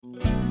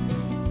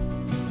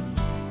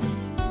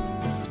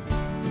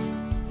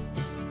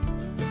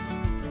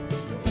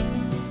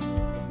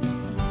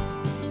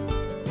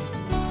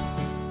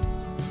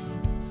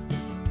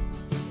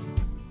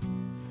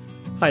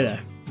Hi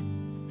there,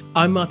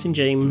 I'm Martyn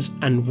James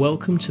and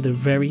welcome to the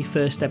very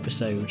first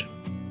episode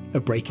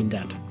of Breaking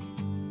Dad.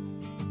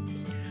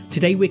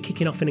 Today we're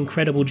kicking off an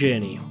incredible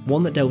journey,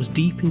 one that delves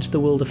deep into the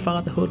world of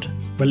fatherhood,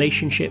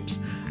 relationships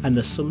and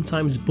the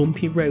sometimes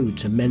bumpy road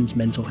to men's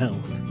mental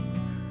health.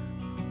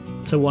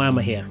 So why am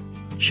I here?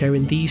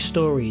 Sharing these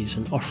stories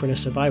and offering a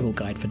survival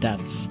guide for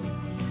dads.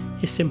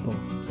 It's simple.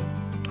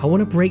 I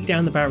want to break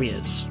down the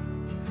barriers.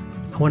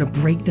 I want to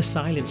break the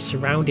silence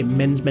surrounding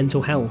men's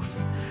mental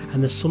health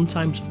and the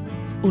sometimes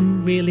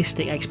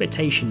unrealistic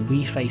expectation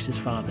we face as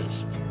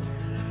fathers.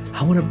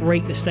 I want to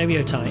break the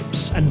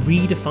stereotypes and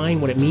redefine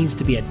what it means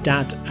to be a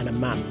dad and a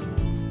man.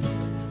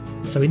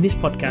 So in this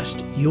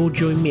podcast, you'll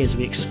join me as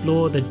we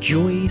explore the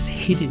joys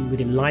hidden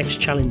within life's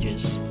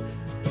challenges.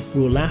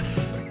 We'll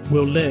laugh,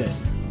 we'll learn,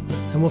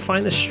 and we'll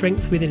find the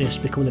strength within us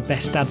to become the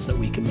best dads that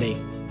we can be.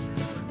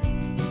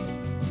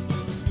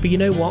 But you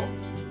know what?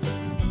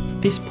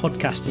 This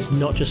podcast is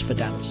not just for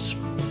dads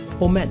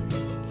or men.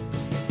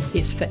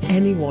 It's for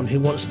anyone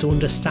who wants to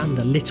understand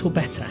a little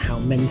better how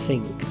men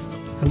think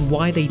and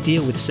why they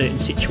deal with certain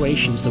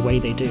situations the way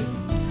they do.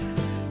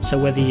 So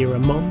whether you're a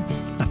mum,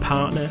 a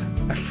partner,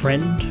 a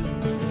friend,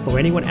 or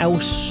anyone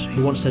else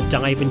who wants to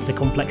dive into the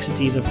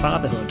complexities of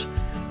fatherhood,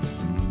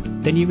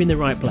 then you're in the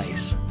right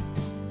place.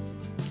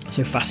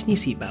 So fasten your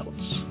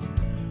seatbelts,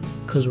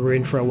 because we're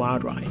in for a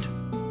wild ride.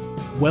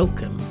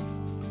 Welcome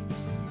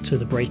to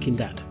the Breaking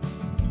Dad.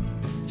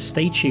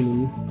 Stay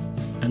tuned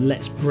and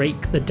let's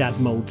break the dad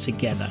mold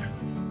together.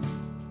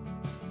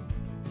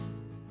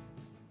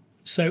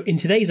 So in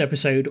today's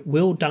episode,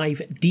 we'll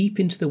dive deep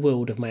into the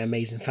world of my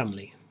amazing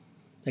family,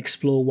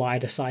 explore why I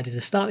decided to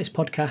start this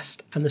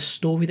podcast and the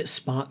story that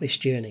sparked this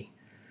journey.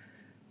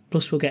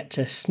 Plus we'll get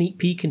to sneak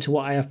peek into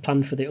what I have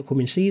planned for the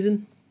upcoming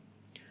season.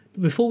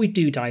 But before we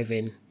do dive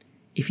in,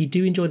 if you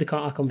do enjoy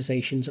our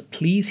conversations,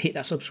 please hit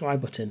that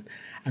subscribe button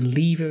and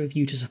leave a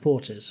review to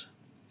support us.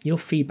 Your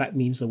feedback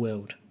means the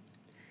world.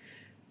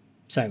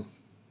 So,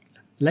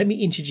 let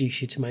me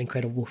introduce you to my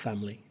incredible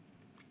family.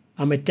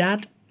 I'm a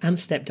dad and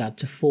stepdad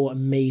to 4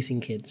 amazing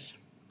kids,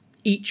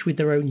 each with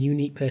their own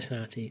unique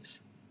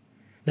personalities.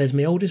 There's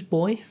my oldest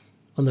boy,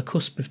 on the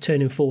cusp of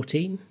turning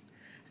 14,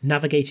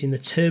 navigating the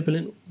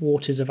turbulent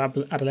waters of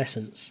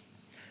adolescence.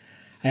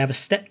 I have a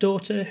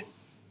stepdaughter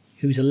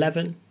who's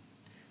 11,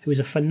 who is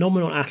a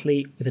phenomenal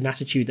athlete with an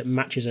attitude that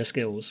matches her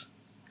skills.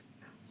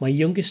 My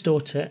youngest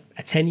daughter,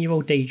 a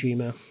 10-year-old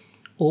daydreamer,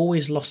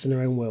 always lost in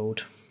her own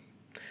world.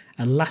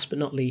 And last but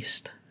not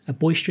least, a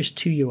boisterous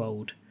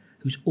 2-year-old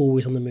who's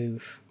always on the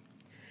move.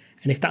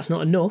 And if that's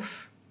not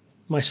enough,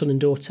 my son and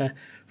daughter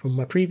from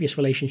my previous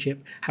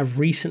relationship have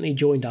recently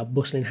joined our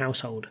bustling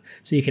household.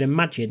 So you can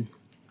imagine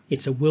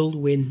it's a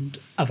whirlwind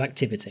of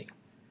activity.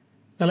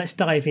 Now let's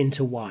dive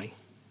into why.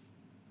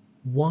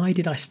 Why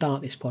did I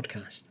start this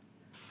podcast?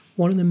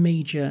 One of the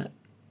major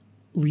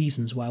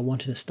reasons why I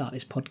wanted to start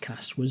this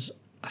podcast was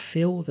I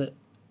feel that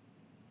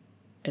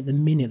at the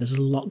minute there's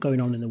a lot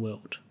going on in the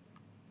world.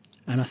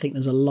 And I think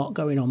there's a lot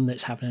going on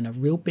that's having a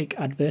real big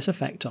adverse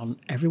effect on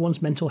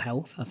everyone's mental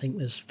health. I think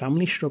there's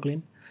families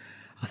struggling.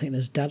 I think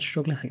there's dads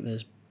struggling. I think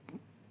there's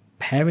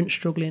parents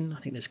struggling. I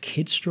think there's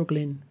kids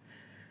struggling.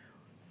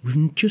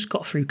 We've just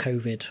got through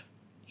COVID.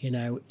 You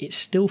know, it's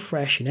still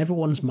fresh in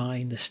everyone's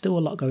mind. There's still a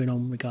lot going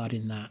on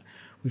regarding that.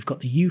 We've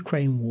got the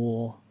Ukraine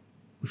war.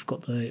 We've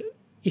got the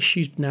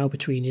issues now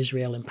between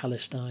Israel and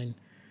Palestine.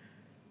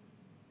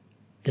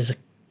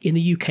 In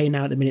the UK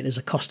now at the minute, there's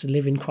a cost of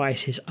living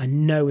crisis. I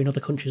know in other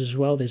countries as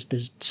well,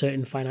 there's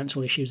certain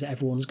financial issues that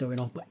everyone's going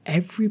on, but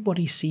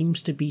everybody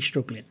seems to be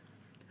struggling.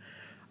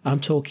 I'm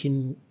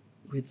talking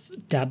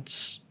with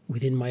dads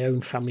within my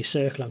own family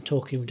circle. I'm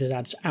talking with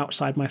dads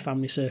outside my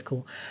family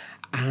circle.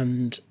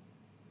 And,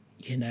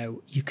 you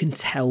know, you can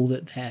tell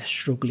that they're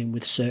struggling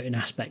with certain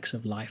aspects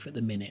of life at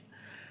the minute.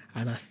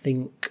 And I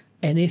think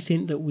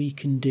anything that we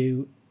can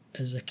do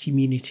as a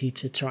community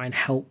to try and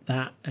help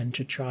that and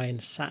to try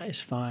and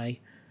satisfy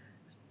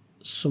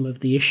some of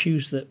the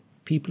issues that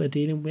people are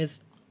dealing with,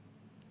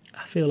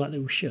 I feel like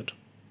we should.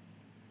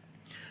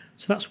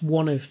 So that's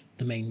one of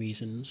the main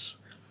reasons.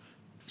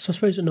 So I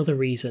suppose another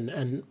reason,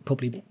 and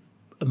probably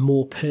a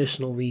more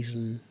personal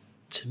reason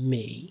to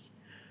me,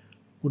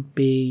 would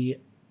be,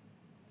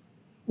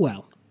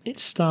 well, it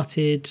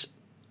started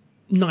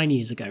 9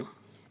 years ago.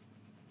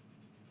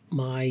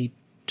 My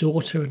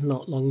daughter had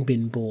not long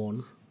been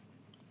born,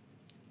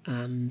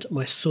 and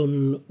my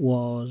son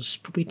was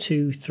probably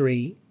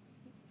 2-3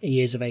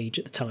 years of age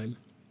at the time.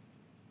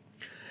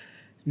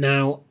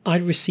 Now,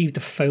 I'd received a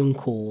phone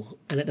call,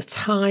 and at the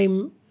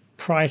time,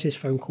 prior to this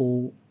phone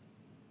call,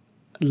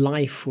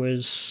 life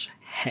was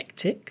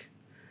hectic,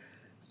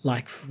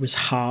 life was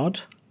hard,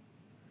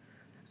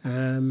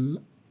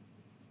 and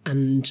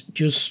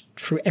just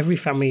through every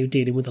family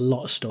dealing with a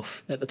lot of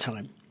stuff at the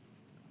time.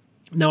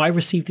 Now, I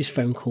received this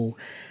phone call,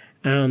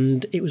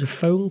 and it was a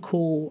phone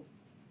call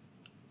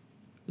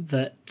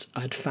that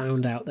I'd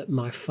found out that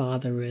my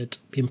father had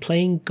been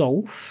playing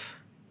golf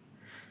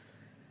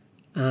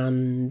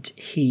and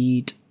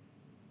he'd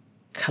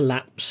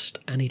collapsed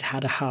and he'd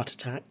had a heart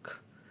attack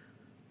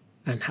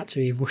and had to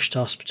be rushed to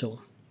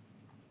hospital.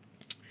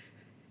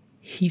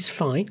 He's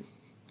fine.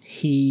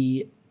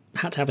 He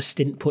had to have a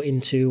stint put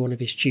into one of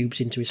his tubes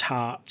into his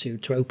heart to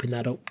open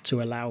that up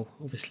to allow,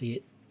 obviously,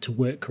 it to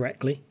work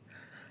correctly.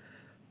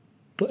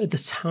 But at the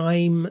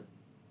time,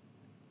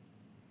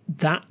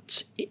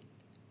 that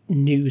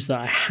news that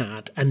I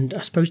had, and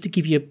I suppose to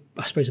give you,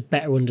 a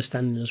better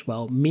understanding as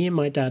well, me and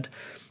my dad,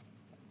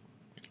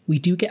 we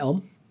do get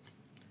on.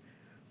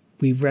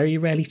 We very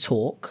rarely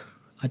talk.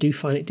 I do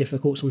find it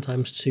difficult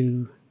sometimes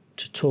to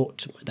talk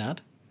to my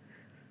dad.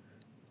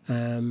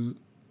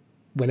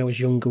 When I was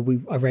younger,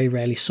 I very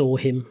rarely saw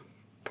him,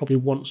 probably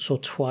once or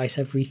twice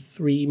every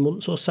 3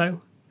 months or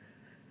so.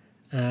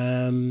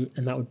 And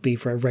that would be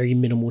for a very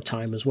minimal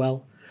time as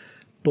well.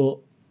 But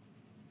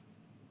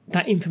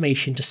that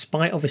information,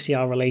 despite obviously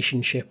our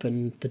relationship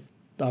and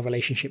our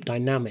relationship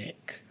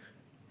dynamic,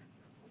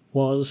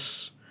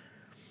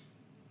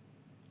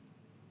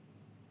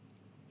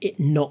 it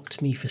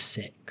knocked me for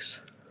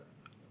 6.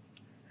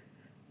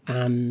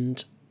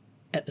 And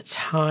at the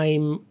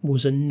time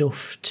was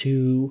enough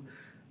to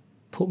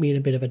put me in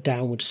a bit of a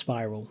downward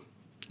spiral,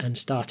 and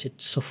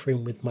started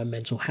suffering with my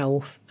mental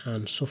health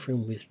and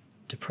suffering with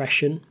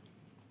depression.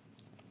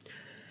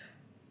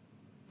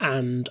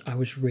 And I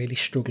was really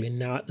struggling.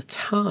 Now, at the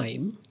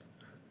time,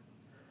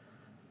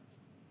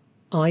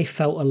 I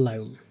felt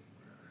alone.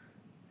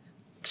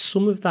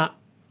 Some of that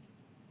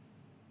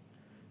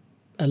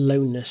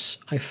aloneness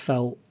I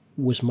felt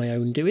was my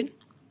own doing.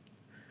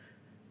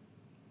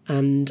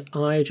 And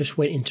I just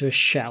went into a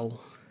shell,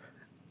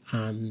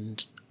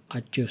 and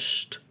I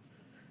just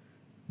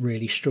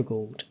really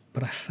struggled,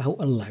 but I felt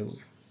alone.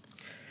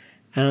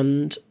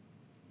 And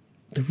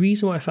the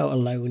reason why I felt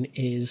alone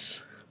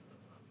is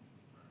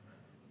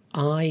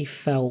I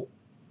felt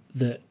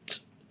that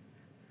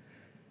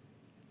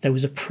there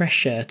was a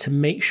pressure to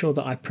make sure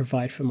that I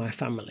provide for my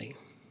family.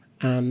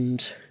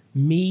 And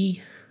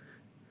me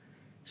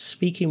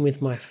speaking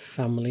with my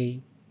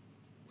family,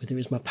 whether it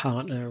was my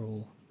partner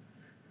or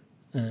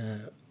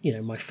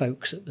my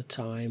folks at the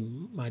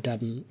time, my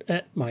dad and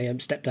my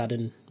stepdad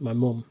and my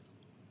mum,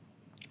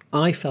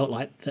 I felt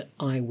like that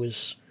I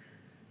was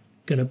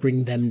going to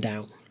bring them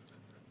down,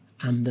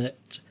 and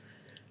that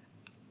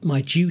my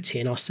duty,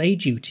 and I'll say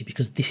duty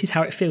because this is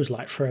how it feels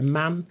like for a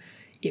man,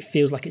 it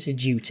feels like it's a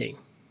duty.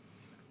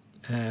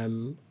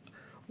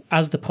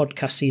 As the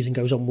podcast season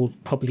goes on, we'll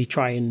probably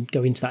try and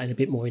go into that in a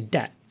bit more in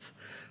depth.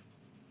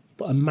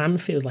 But a man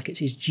feels like it's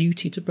his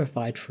duty to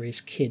provide for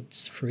his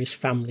kids, for his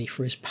family,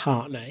 for his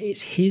partner.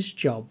 It's his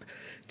job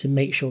to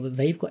make sure that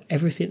they've got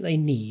everything they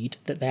need,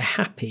 that they're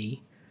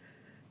happy,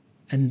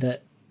 and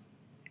that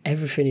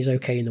everything is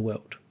okay in the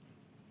world.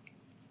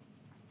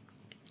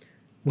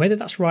 Whether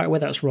that's right or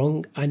whether that's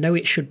wrong, I know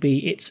it should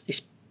be.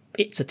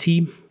 It's a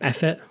team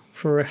effort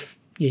for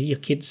your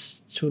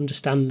kids to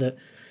understand that,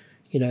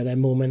 their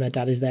mum and their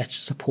dad is there to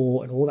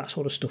support and all that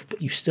sort of stuff.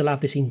 But you still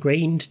have this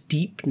ingrained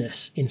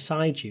deepness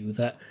inside you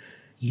that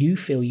you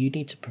feel you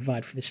need to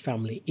provide for this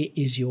family. It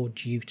is your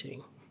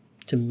duty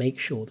to make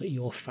sure that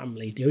your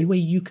family, the only way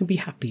you can be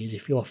happy is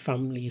if your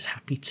family is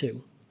happy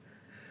too.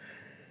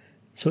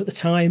 So at the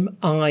time,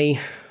 I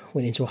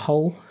went into a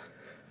hole.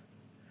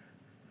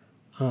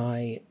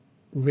 I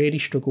really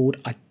struggled.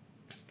 I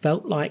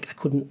felt like I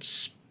couldn't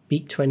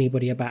speak to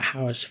anybody about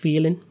how I was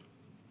feeling.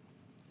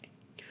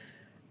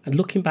 And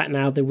looking back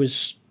now, there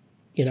was,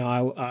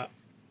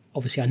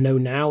 obviously I know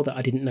now that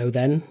I didn't know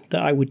then,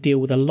 that I would deal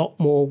with a lot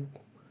more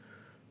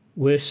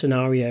worse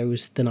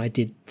scenarios than I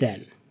did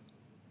then.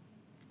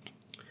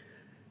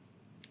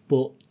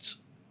 But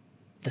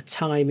the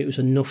time, it was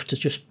enough to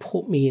just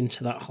put me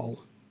into that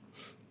hole.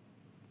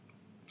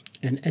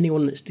 And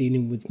anyone that's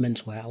dealing with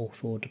mental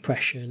health or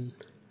depression,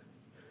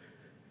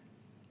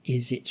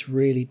 it's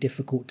really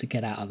difficult to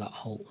get out of that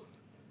hole.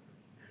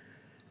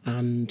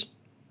 And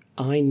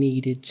I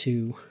needed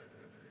to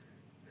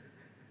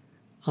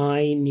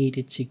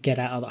get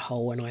out of that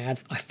hole, and I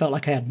felt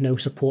like I had no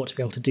support to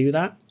be able to do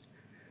that.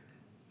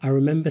 I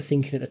remember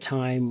thinking at the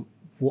time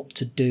what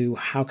to do,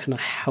 how can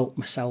I help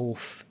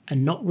myself,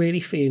 and not really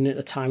feeling at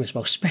the time as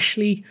well,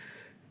 especially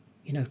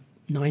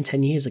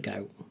 9-10 years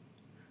ago.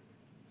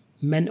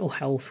 Mental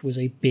health was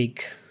a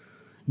big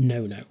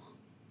no-no.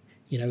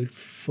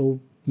 For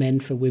men,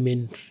 for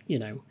women,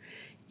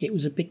 it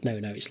was a big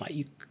no-no. It's like,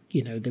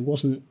 it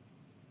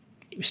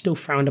was still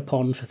frowned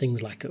upon for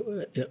things like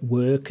at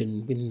work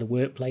and within the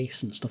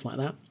workplace and stuff like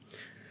that.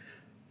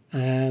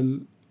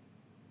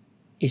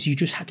 Is you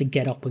just had to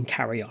get up and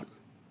carry on.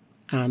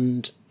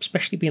 And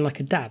especially being like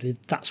a dad,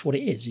 that's what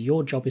it is.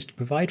 Your job is to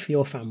provide for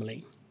your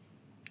family.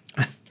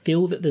 I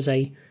feel that there's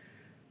a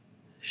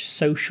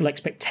social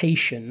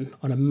expectation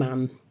on a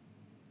man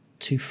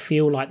to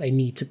feel like they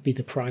need to be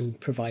the prime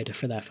provider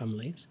for their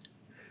families.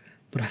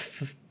 But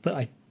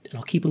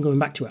I'll keep on going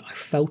back to it. I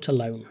felt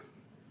alone.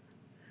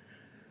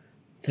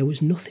 There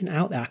was nothing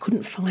out there. I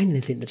couldn't find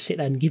anything to sit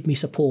there and give me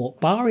support,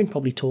 barring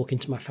probably talking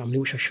to my family,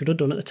 which I should have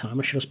done at the time.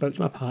 I should have spoke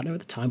to my partner at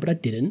the time, but I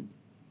didn't.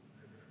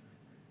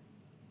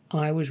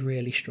 I was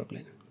really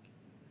struggling.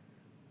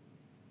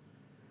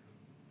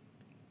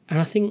 And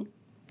I think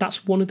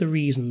that's one of the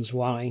reasons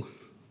why,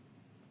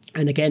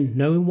 and again,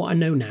 knowing what I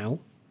know now,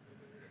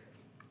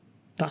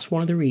 that's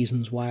one of the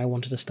reasons why I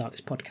wanted to start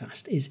this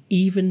podcast, is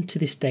even to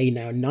this day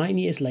now, 9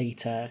 years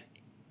later,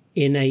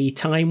 in a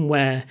time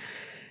where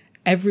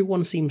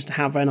everyone seems to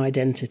have an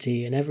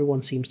identity and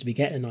everyone seems to be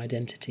getting an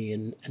identity,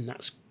 and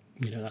that's,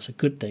 that's a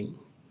good thing.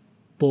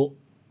 But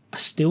I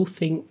still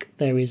think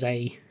there is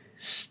a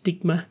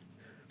stigma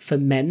for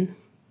men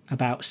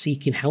about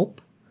seeking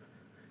help.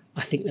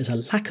 I think there's a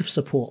lack of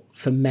support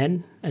for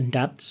men and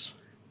dads.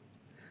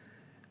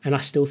 And I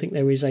still think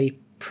there is a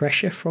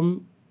pressure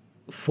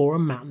for a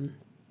man.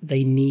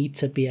 They need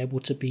to be able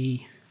to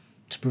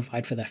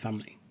provide for their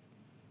family.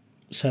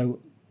 So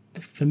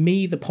for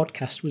me, the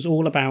podcast was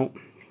all about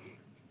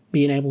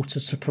being able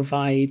to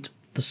provide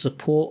the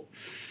support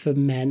for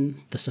men,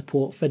 the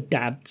support for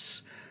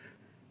dads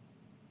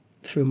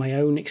through my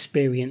own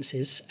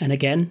experiences. And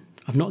again,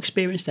 I've not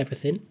experienced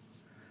everything.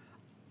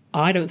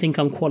 I don't think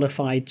I'm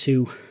qualified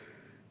to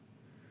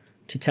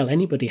tell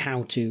anybody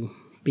how to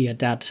be a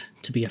dad,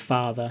 to be a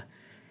father,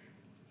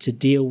 to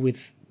deal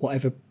with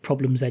whatever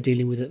problems they're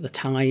dealing with at the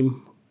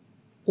time,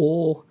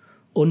 or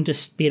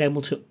being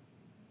able to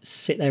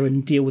sit there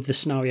and deal with the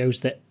scenarios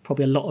that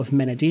probably a lot of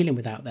men are dealing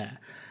with out there.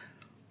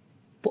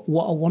 But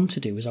what I want to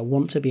do is I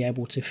want to be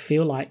able to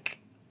feel like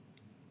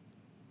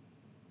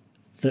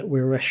that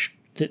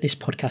that this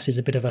podcast is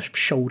a bit of a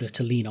shoulder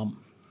to lean on,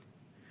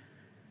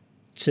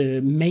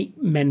 to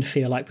make men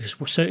feel like, because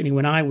certainly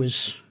when I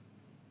was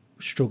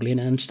struggling,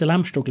 and still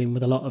am struggling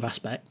with a lot of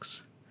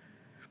aspects,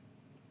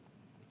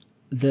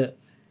 that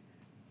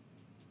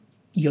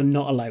you're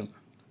not alone.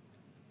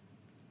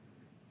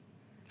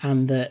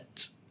 And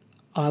that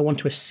I want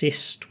to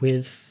assist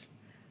with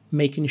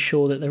making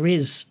sure that there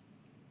is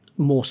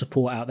more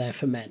support out there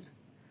for men,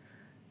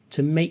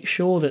 to make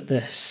sure that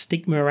the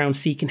stigma around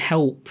seeking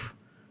help,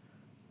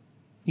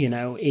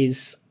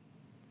 is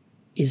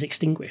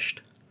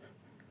extinguished.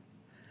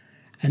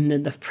 And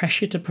then the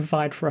pressure to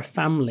provide for a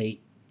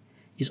family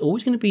is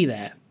always going to be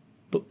there,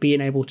 but being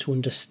able to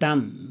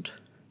understand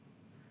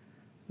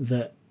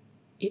that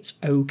it's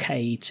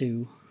okay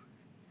to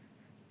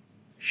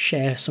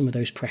share some of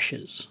those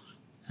pressures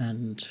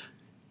and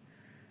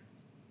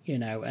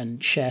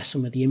share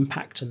some of the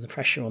impact and the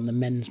pressure on the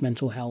men's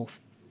mental health.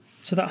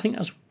 So I think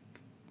that's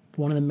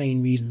one of the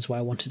main reasons why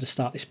I wanted to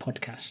start this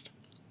podcast.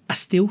 I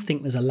still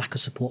think there's a lack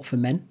of support for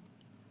men.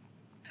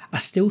 I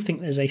still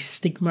think there's a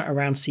stigma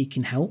around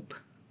seeking help.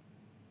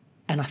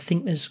 And I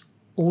think there's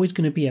always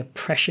going to be a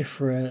pressure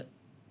for a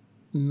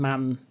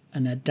man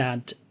and a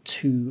dad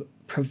to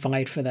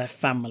provide for their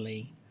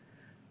family,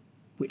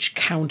 which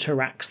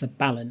counteracts the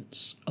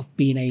balance of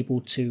being able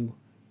to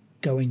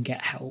go and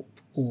get help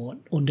or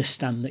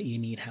understand that you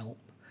need help.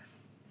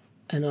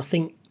 And I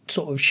think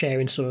sort of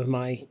sharing some of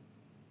my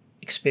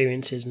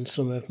experiences and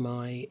some of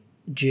my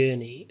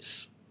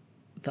journeys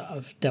that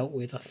I've dealt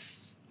with,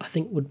 I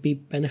think would be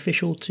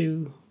beneficial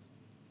to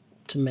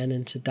men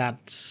and to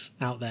dads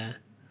out there,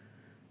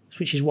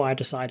 which is why I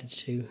decided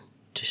to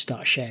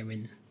start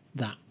sharing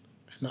that.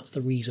 And that's the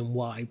reason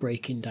why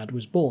Breaking Dad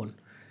was born.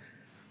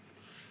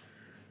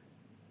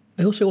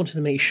 I also wanted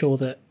to make sure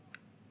that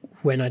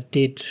when I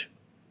did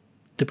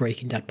the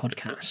Breaking Dad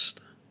podcast,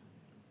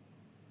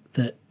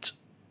 that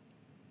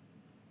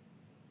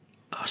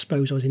I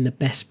suppose I was in the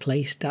best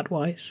place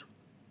dad-wise.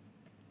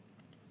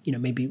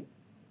 Maybe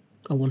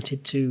I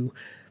wanted to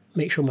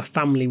make sure my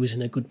family was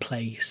in a good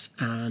place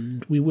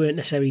and we weren't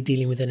necessarily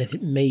dealing with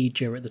anything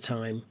major at the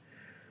time.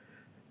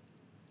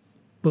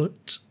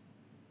 But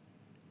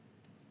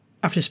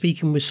after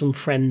speaking with some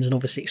friends and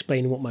obviously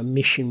explaining what my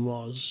mission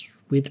was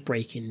with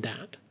Breaking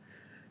Dad,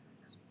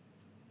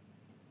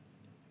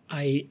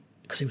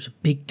 because it was a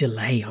big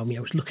delay. I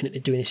was looking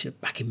at doing this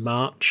back in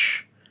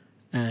March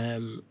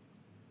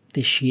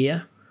this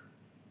year,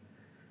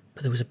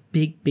 but there was a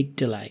big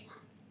delay.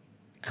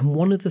 And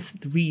one of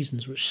the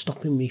reasons which was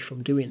stopping me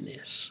from doing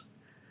this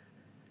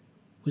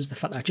was the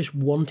fact that I just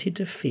wanted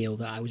to feel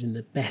that I was in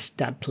the best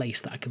dad place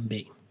that I can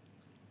be.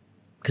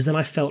 Because then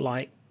I felt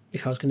like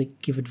if I was going to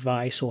give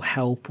advice or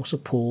help or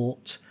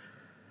support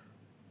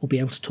or be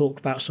able to talk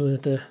about some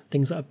of the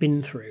things that I've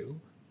been through,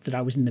 that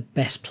I was in the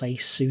best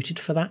place suited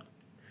for that.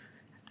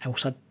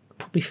 Else I'd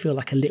probably feel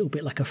like a little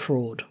bit like a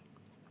fraud.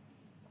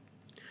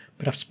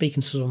 But after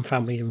speaking to some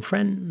family and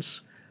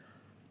friends,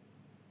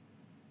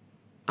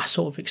 I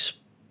sort of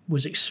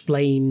was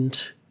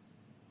explained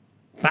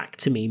back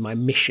to me my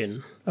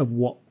mission of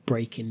what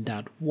Breaking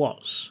Dad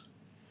was.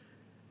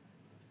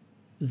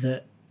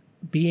 That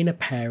being a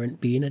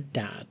parent, being a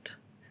dad,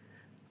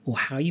 or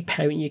how you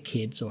parent your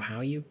kids, or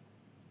how you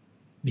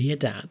be a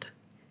dad,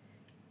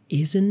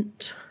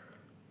 isn't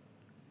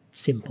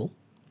simple.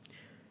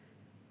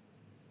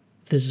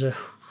 There's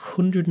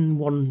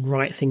 101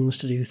 right things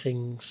to do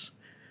things.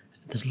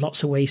 There's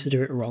lots of ways to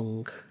do it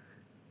wrong.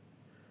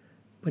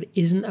 But it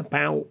isn't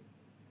about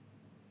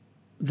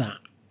that.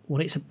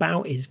 What it's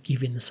about is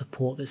giving the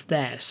support that's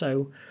there.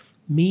 So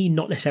me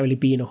not necessarily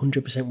being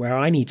 100% where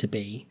I need to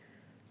be,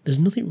 there's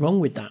nothing wrong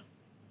with that.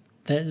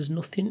 There's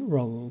nothing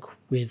wrong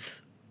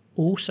with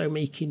also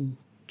making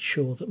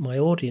sure that my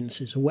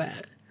audience is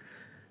aware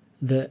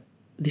that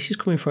this is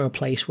coming from a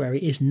place where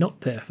it is not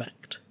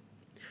perfect.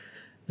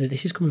 That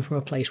this is coming from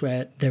a place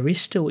where there is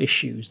still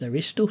issues, there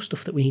is still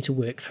stuff that we need to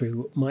work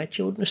through. My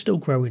children are still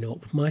growing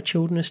up, my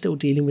children are still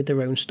dealing with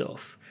their own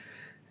stuff.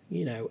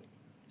 You know,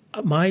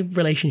 my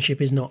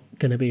relationship is not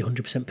going to be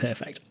 100%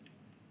 perfect.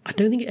 I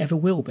don't think it ever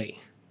will be.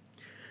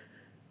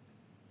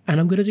 And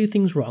I'm going to do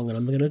things wrong, and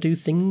I'm going to do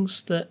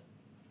things that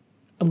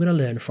I'm going to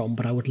learn from,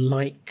 but I would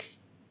like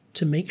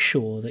to make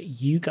sure that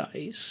you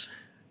guys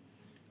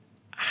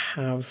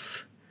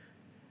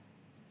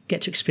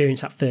get to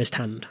experience that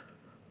firsthand.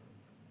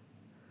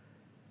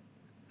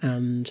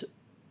 And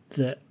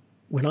that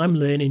when I'm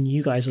learning,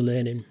 you guys are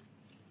learning.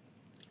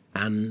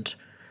 And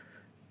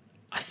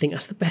I think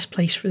that's the best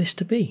place for this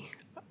to be.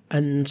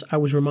 And I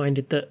was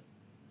reminded that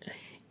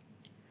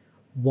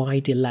why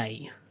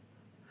delay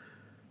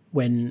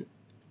when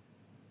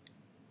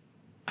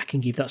I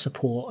can give that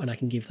support and I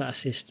can give that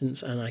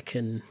assistance and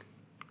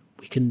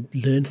we can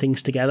learn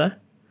things together.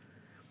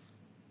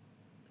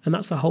 And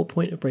that's the whole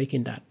point of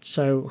Breaking Dad.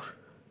 So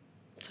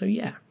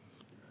yeah.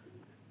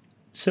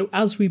 So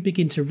as we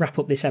begin to wrap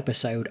up this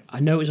episode, I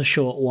know it was a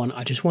short one.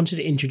 I just wanted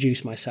to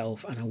introduce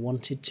myself, and I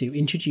wanted to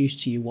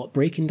introduce to you what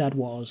Breaking Dad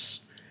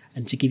was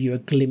and to give you a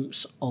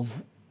glimpse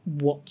of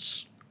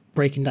what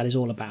Breaking Dad is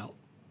all about.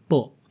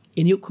 But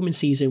in the upcoming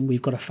season,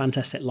 we've got a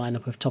fantastic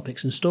lineup of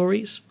topics and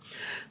stories.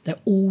 They're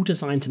all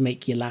designed to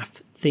make you laugh,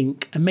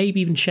 think, and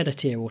maybe even shed a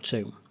tear or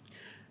two.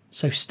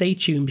 So stay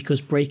tuned, because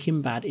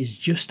Breaking Bad is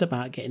just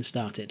about getting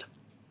started.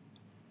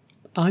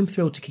 I'm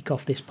thrilled to kick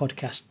off this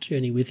podcast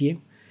journey with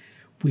you.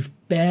 We've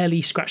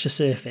barely scratched the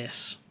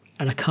surface,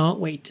 and I can't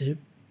wait to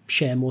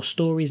share more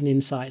stories and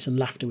insights and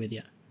laughter with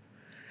you.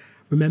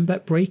 Remember,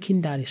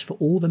 Breaking Dad is for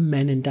all the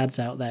men and dads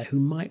out there who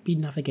might be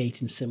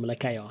navigating similar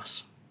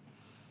chaos.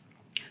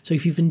 So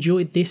if you've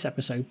enjoyed this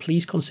episode,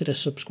 please consider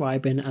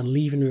subscribing and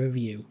leaving a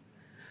review.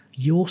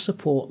 Your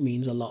support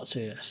means a lot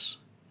to us,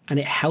 and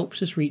it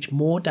helps us reach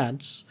more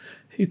dads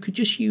who could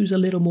just use a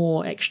little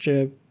more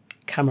extra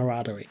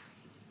camaraderie.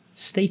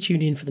 Stay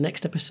tuned in for the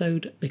next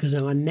episode, because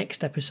in our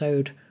next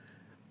episode,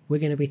 we're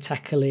going to be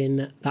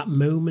tackling that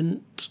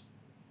moment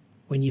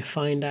when you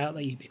find out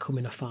that you're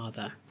becoming a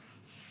father.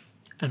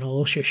 And I'll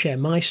also share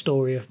my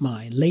story of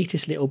my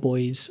latest little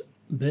boy's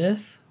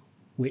birth,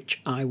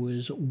 which I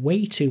was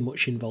way too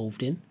much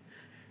involved in.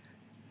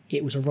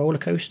 It was a roller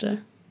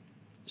coaster.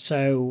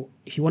 So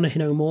if you want to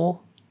know more,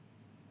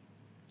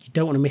 you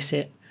don't want to miss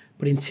it.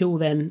 But until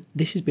then,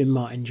 this has been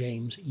Martyn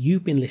James.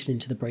 You've been listening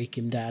to The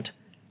Breaking Dad.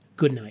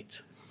 Good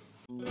night.